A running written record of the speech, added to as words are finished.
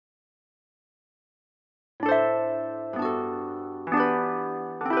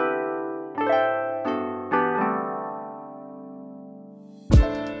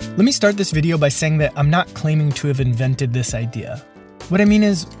Let me start this video by saying that I'm not claiming to have invented this idea. What I mean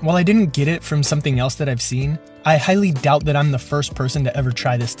is, while I didn't get it from something else that I've seen, I highly doubt that I'm the first person to ever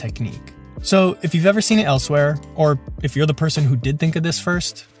try this technique. So if you've ever seen it elsewhere, or if you're the person who did think of this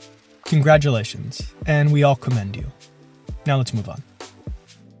first, congratulations, and we all commend you. Now let's move on.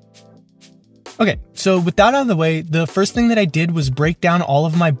 Okay, so with that out of the way, the first thing that I did was break down all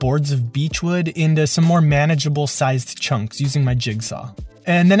of my boards of beechwood into some more manageable sized chunks using my jigsaw.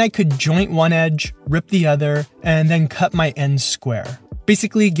 And then I could joint one edge, rip the other, and then cut my ends square.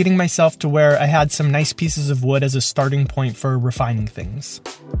 Basically getting myself to where I had some nice pieces of wood as a starting point for refining things.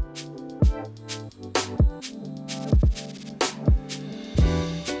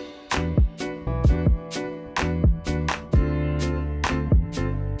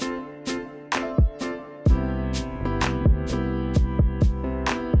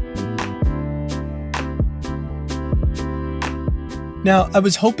 Now, I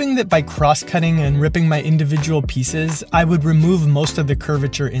was hoping that by cross-cutting and ripping my individual pieces, I would remove most of the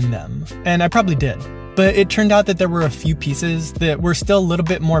curvature in them, and I probably did. But it turned out that there were a few pieces that were still a little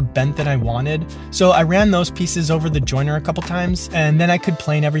bit more bent than I wanted, so I ran those pieces over the joiner a couple times, and then I could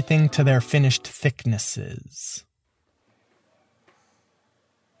plane everything to their finished thicknesses.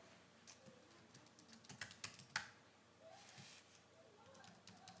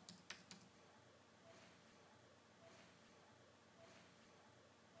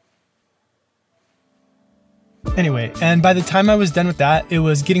 Anyway, and by the time I was done with that, it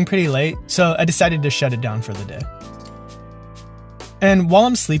was getting pretty late, so I decided to shut it down for the day. And while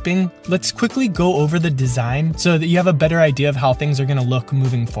I'm sleeping, let's quickly go over the design so that you have a better idea of how things are going to look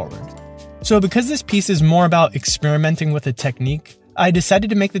moving forward. So because this piece is more about experimenting with a technique, I decided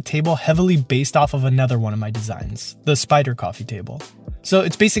to make the table heavily based off of another one of my designs, the spider coffee table. So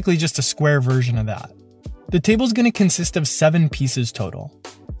it's basically just a square version of that. The table is going to consist of 7 pieces total,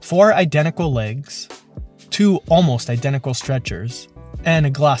 4 identical legs, 2 almost identical stretchers, and a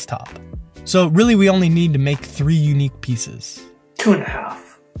glass top. So really we only need to make 3 unique pieces. 2.5.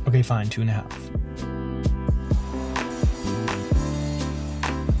 Okay, fine,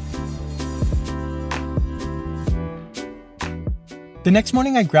 2.5. The next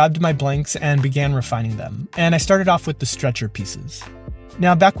morning I grabbed my blanks and began refining them, and I started off with the stretcher pieces.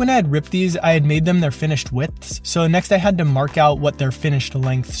 Now back when I had ripped these, I had made them their finished widths, so next I had to mark out what their finished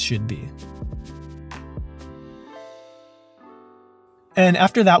lengths should be. And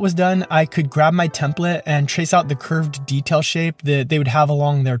after that was done, I could grab my template and trace out the curved detail shape that they would have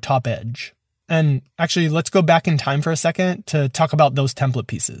along their top edge. And actually, let's go back in time for a second to talk about those template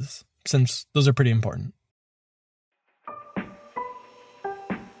pieces, since those are pretty important.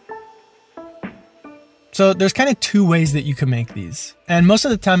 So there's kind of 2 ways that you can make these. And most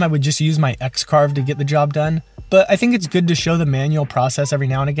of the time I would just use my X-CARVE to get the job done, but I think it's good to show the manual process every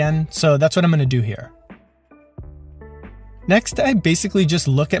now and again, so that's what I'm going to do here. Next, I basically just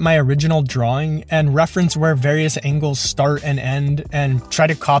look at my original drawing and reference where various angles start and end and try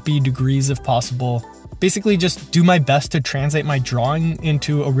to copy degrees if possible. Basically just do my best to translate my drawing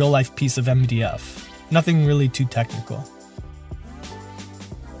into a real life piece of MDF. Nothing really too technical.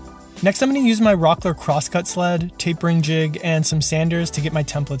 Next, I'm going to use my Rockler crosscut sled, tapering jig, and some sanders to get my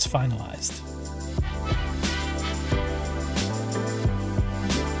templates finalized.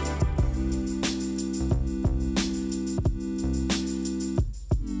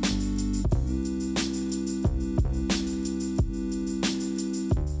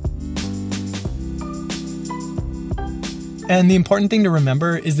 And the important thing to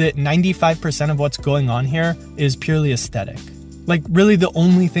remember is that 95% of what's going on here is purely aesthetic. Like really the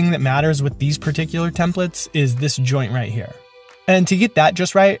only thing that matters with these particular templates is this joint right here. And to get that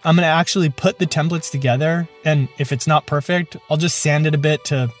just right, I'm going to actually put the templates together, and if it's not perfect, I'll just sand it a bit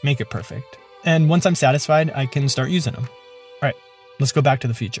to make it perfect. And once I'm satisfied, I can start using them. All right, let's go back to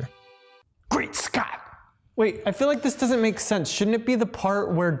the future. Great Scott! Wait, I feel like this doesn't make sense. Shouldn't it be the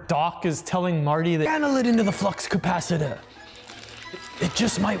part where Doc is telling Marty that Channel it into the flux capacitor. It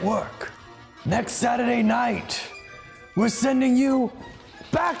just might work. Next Saturday night, we're sending you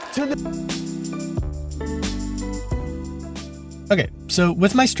back to the... Okay, so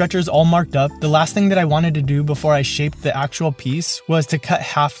with my stretchers all marked up, the last thing that I wanted to do before I shaped the actual piece was to cut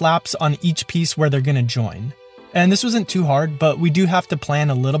half laps on each piece where they're gonna join. And this wasn't too hard, but we do have to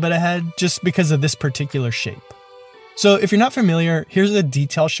plan a little bit ahead just because of this particular shape. So if you're not familiar, here's a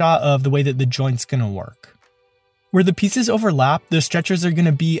detail shot of the way that the joint's gonna work. Where the pieces overlap, the stretchers are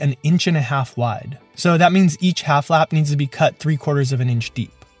gonna be 1.5 inches wide. So that means each half lap needs to be cut 3/4 of an inch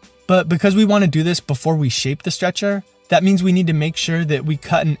deep. But because we wanna do this before we shape the stretcher, that means we need to make sure that we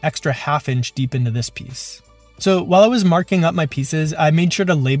cut an extra 1/2 inch deep into this piece. So while I was marking up my pieces, I made sure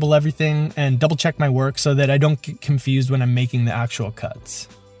to label everything and double check my work so that I don't get confused when I'm making the actual cuts.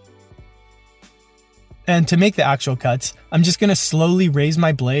 And to make the actual cuts, I'm just going to slowly raise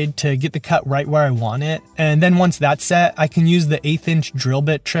my blade to get the cut right where I want it. And then once that's set, I can use the 1/8 inch drill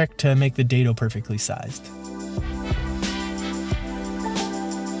bit trick to make the dado perfectly sized.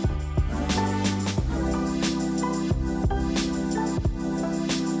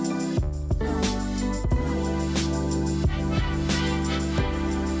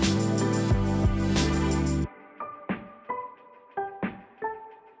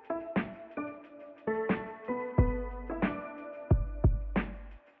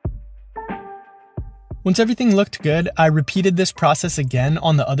 Once everything looked good, I repeated this process again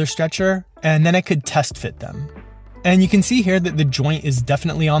on the other stretcher, and then I could test fit them. And you can see here that the joint is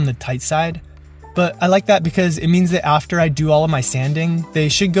definitely on the tight side, but I like that because it means that after I do all of my sanding, they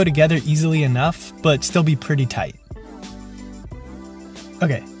should go together easily enough, but still be pretty tight.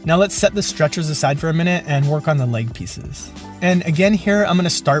 Okay, now let's set the stretchers aside for a minute and work on the leg pieces. And again here, I'm going to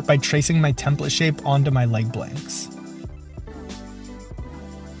start by tracing my template shape onto my leg blanks.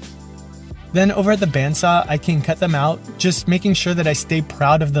 Then over at the bandsaw, I can cut them out, just making sure that I stay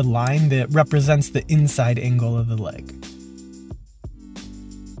proud of the line that represents the inside angle of the leg.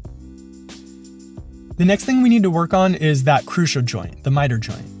 The next thing we need to work on is that crucial joint, the miter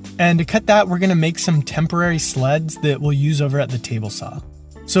joint. And to cut that, we're going to make some temporary sleds that we'll use over at the table saw.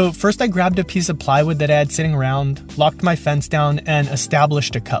 So first I grabbed a piece of plywood that I had sitting around, locked my fence down, and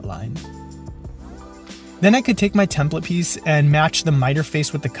established a cut line. Then I could take my template piece and match the miter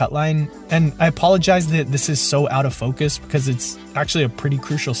face with the cut line, and I apologize that this is so out of focus because it's actually a pretty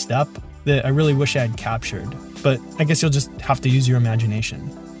crucial step that I really wish I had captured, but I guess you'll just have to use your imagination.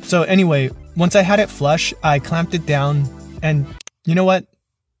 So anyway, once I had it flush, I clamped it down, and you know what?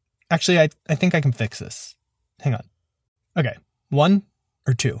 Actually, I think I can fix this. Hang on. Okay, 1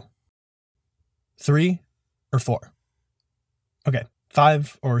 or 2? 3 or 4? Okay,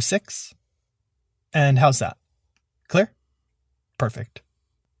 5 or 6? And how's that? Clear? Perfect.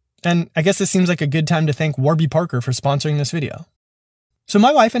 And I guess this seems like a good time to thank Warby Parker for sponsoring this video. So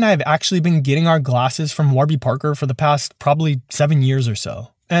my wife and I have actually been getting our glasses from Warby Parker for the past probably 7 years or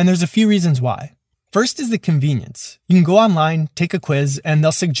so. And there's a few reasons why. First is the convenience. You can go online, take a quiz, and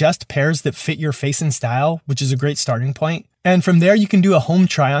they'll suggest pairs that fit your face and style, which is a great starting point. And from there, you can do a home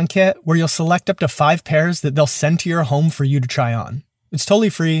try-on kit where you'll select up to 5 pairs that they'll send to your home for you to try on. It's totally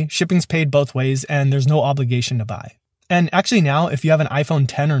free, shipping's paid both ways, and there's no obligation to buy. And actually now, if you have an iPhone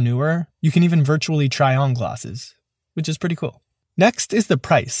 10 or newer, you can even virtually try on glasses, which is pretty cool. Next is the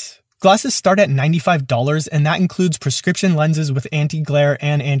price. Glasses start at $95, and that includes prescription lenses with anti-glare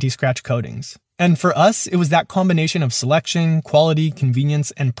and anti-scratch coatings. And for us, it was that combination of selection, quality,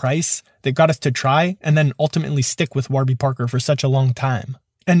 convenience, and price that got us to try and then ultimately stick with Warby Parker for such a long time.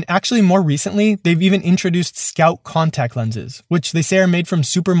 And actually more recently, they've even introduced Scout contact lenses, which they say are made from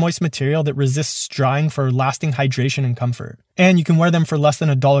super moist material that resists drying for lasting hydration and comfort. And you can wear them for less than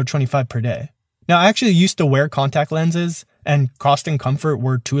 $1.25 per day. Now, I actually used to wear contact lenses, and cost and comfort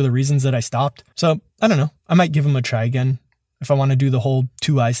were 2 of the reasons that I stopped. So, I don't know, I might give them a try again if I want to do the whole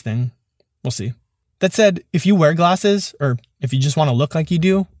 2 eyes thing. We'll see. That said, if you wear glasses, or if you just want to look like you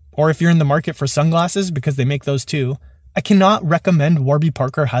do, or if you're in the market for sunglasses because they make those too, I cannot recommend Warby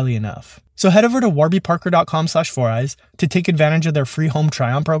Parker highly enough. So head over to warbyparker.com/4eyes to take advantage of their free home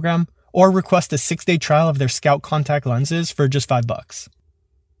try-on program, or request a 6-day trial of their Scout contact lenses for just $5.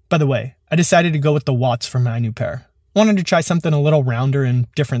 By the way, I decided to go with the Watts for my new pair. Wanted to try something a little rounder and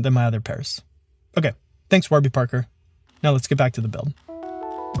different than my other pairs. Okay, thanks Warby Parker. Now let's get back to the build.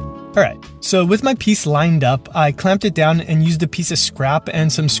 Alright, so with my piece lined up, I clamped it down and used a piece of scrap and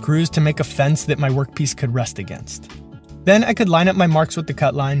some screws to make a fence that my workpiece could rest against. Then I could line up my marks with the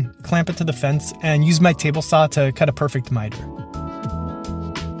cut line, clamp it to the fence, and use my table saw to cut a perfect miter.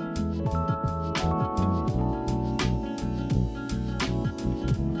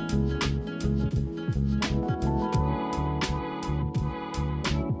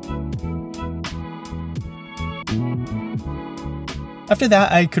 After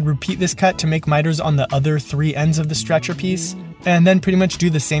that, I could repeat this cut to make miters on the other 3 ends of the stretcher piece, and then pretty much do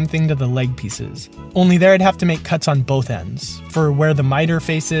the same thing to the leg pieces. Only there I'd have to make cuts on both ends, for where the miter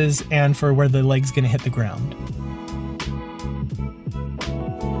faces and for where the leg's gonna hit the ground.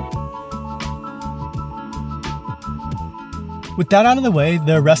 With that out of the way,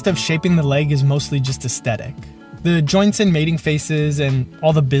 the rest of shaping the leg is mostly just aesthetic. The joints and mating faces and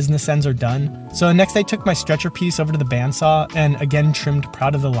all the business ends are done. So next I took my stretcher piece over to the bandsaw and again trimmed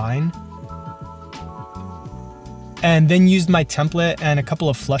proud of the line. And then used my template and a couple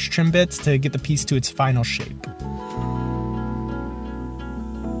of flush trim bits to get the piece to its final shape.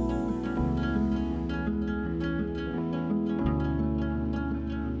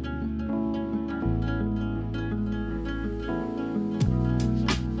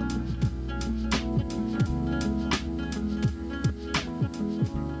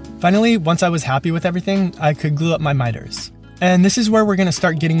 Finally, once I was happy with everything, I could glue up my miters. And this is where we're going to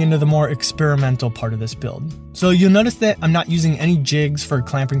start getting into the more experimental part of this build. So you'll notice that I'm not using any jigs for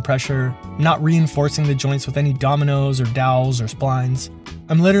clamping pressure, I'm not reinforcing the joints with any dominoes or dowels or splines.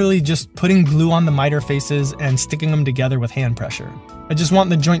 I'm literally just putting glue on the miter faces and sticking them together with hand pressure. I just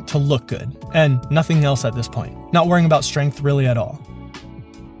want the joint to look good, and nothing else at this point. Not worrying about strength really at all.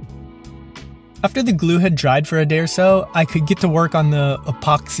 After the glue had dried for a day or so, I could get to work on the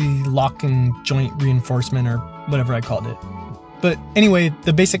epoxy lock and joint reinforcement, or whatever I called it. But anyway,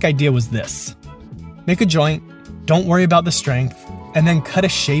 the basic idea was this. Make a joint, don't worry about the strength, and then cut a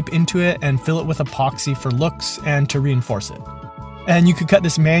shape into it and fill it with epoxy for looks and to reinforce it. And you could cut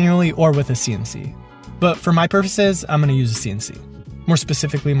this manually or with a CNC. But for my purposes, I'm going to use a CNC. More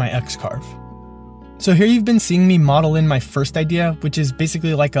specifically, my X-CARVE. So here you've been seeing me model in my first idea, which is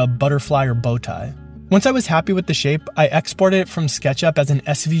basically like a butterfly or bow tie. Once I was happy with the shape, I exported it from SketchUp as an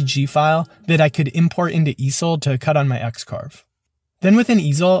SVG file that I could import into easel to cut on my X-CARVE. Then within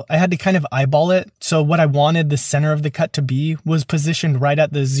easel, I had to kind of eyeball it, so what I wanted the center of the cut to be was positioned right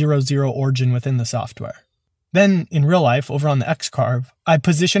at the 00 origin within the software. Then, in real life, over on the X-CARVE, I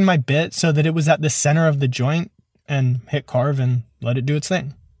positioned my bit so that it was at the center of the joint, and hit carve and let it do its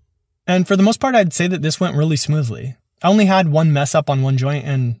thing. And for the most part, I'd say that this went really smoothly. I only had one mess up on one joint,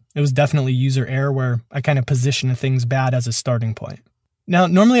 and it was definitely user error where I kind of positioned things bad as a starting point. Now,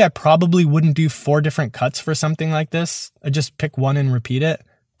 normally I probably wouldn't do 4 different cuts for something like this. I'd just pick one and repeat it.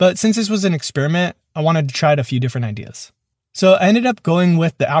 But since this was an experiment, I wanted to try out a few different ideas. So I ended up going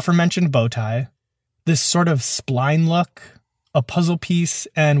with the aforementioned bow tie, this sort of spline look, a puzzle piece,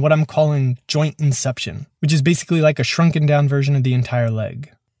 and what I'm calling joint inception, which is basically like a shrunken down version of the entire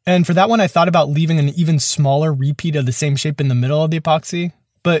leg. And for that one, I thought about leaving an even smaller repeat of the same shape in the middle of the epoxy,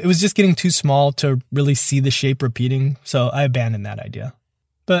 but it was just getting too small to really see the shape repeating, so I abandoned that idea.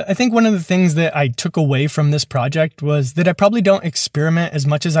 But I think one of the things that I took away from this project was that I probably don't experiment as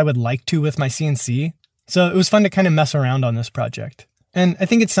much as I would like to with my CNC, so it was fun to kind of mess around on this project. And I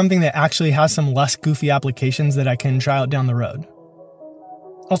think it's something that actually has some less goofy applications that I can try out down the road.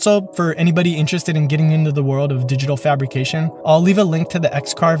 Also, for anybody interested in getting into the world of digital fabrication, I'll leave a link to the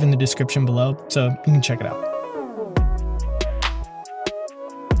X-CARVE in the description below, so you can check it out.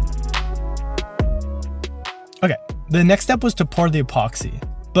 Okay, the next step was to pour the epoxy.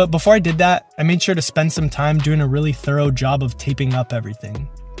 But before I did that, I made sure to spend some time doing a really thorough job of taping up everything,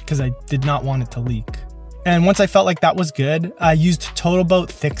 because I did not want it to leak. And once I felt like that was good, I used TotalBoat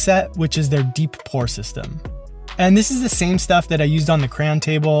Thickset, which is their deep pour system. And this is the same stuff that I used on the crayon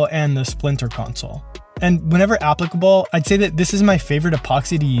table and the splinter console. And whenever applicable, I'd say that this is my favorite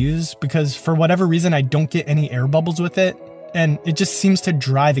epoxy to use because for whatever reason I don't get any air bubbles with it, and it just seems to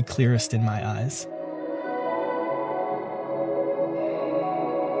dry the clearest in my eyes.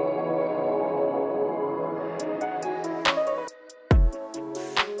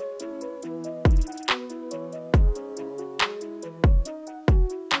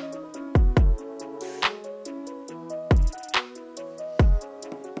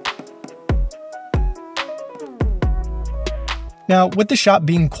 Now, with the shop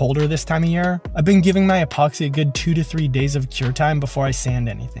being colder this time of year, I've been giving my epoxy a good 2 to 3 days of cure time before I sand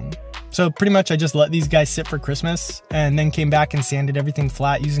anything. So pretty much I just let these guys sit for Christmas and then came back and sanded everything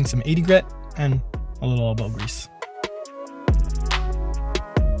flat using some 80 grit and a little elbow grease.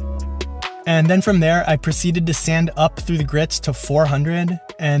 And then from there, I proceeded to sand up through the grits to 400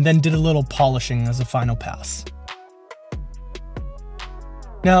 and then did a little polishing as a final pass.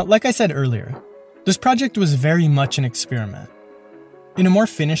 Now, like I said earlier, this project was very much an experiment. In a more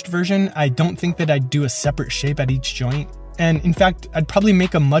finished version, I don't think that I'd do a separate shape at each joint, and in fact, I'd probably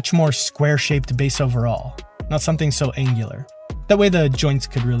make a much more square-shaped base overall, not something so angular. That way the joints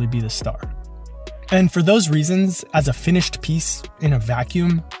could really be the star. And for those reasons, as a finished piece in a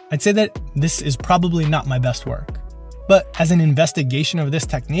vacuum, I'd say that this is probably not my best work. But as an investigation of this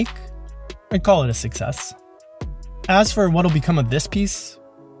technique, I'd call it a success. As for what'll become of this piece,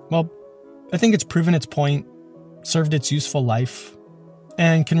 well, I think it's proven its point, served its useful life,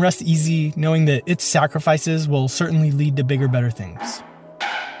 and can rest easy knowing that its sacrifices will certainly lead to bigger, better things.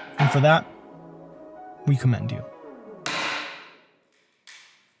 And for that, we commend you.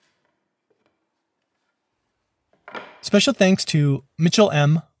 Special thanks to Mitchell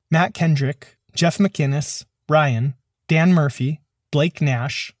M., Matt Kendrick, Jeff McInnes, Ryan, Dan Murphy, Blake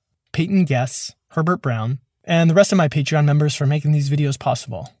Nash, Peyton Guess, Herbert Brown, and the rest of my Patreon members for making these videos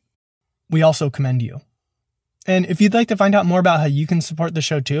possible. We also commend you. And if you'd like to find out more about how you can support the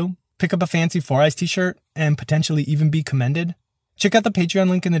show too, pick up a fancy 4 Eyes t-shirt, and potentially even be commended, check out the Patreon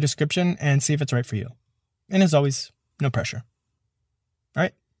link in the description and see if it's right for you. And as always, no pressure. All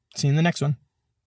right, See you in the next one.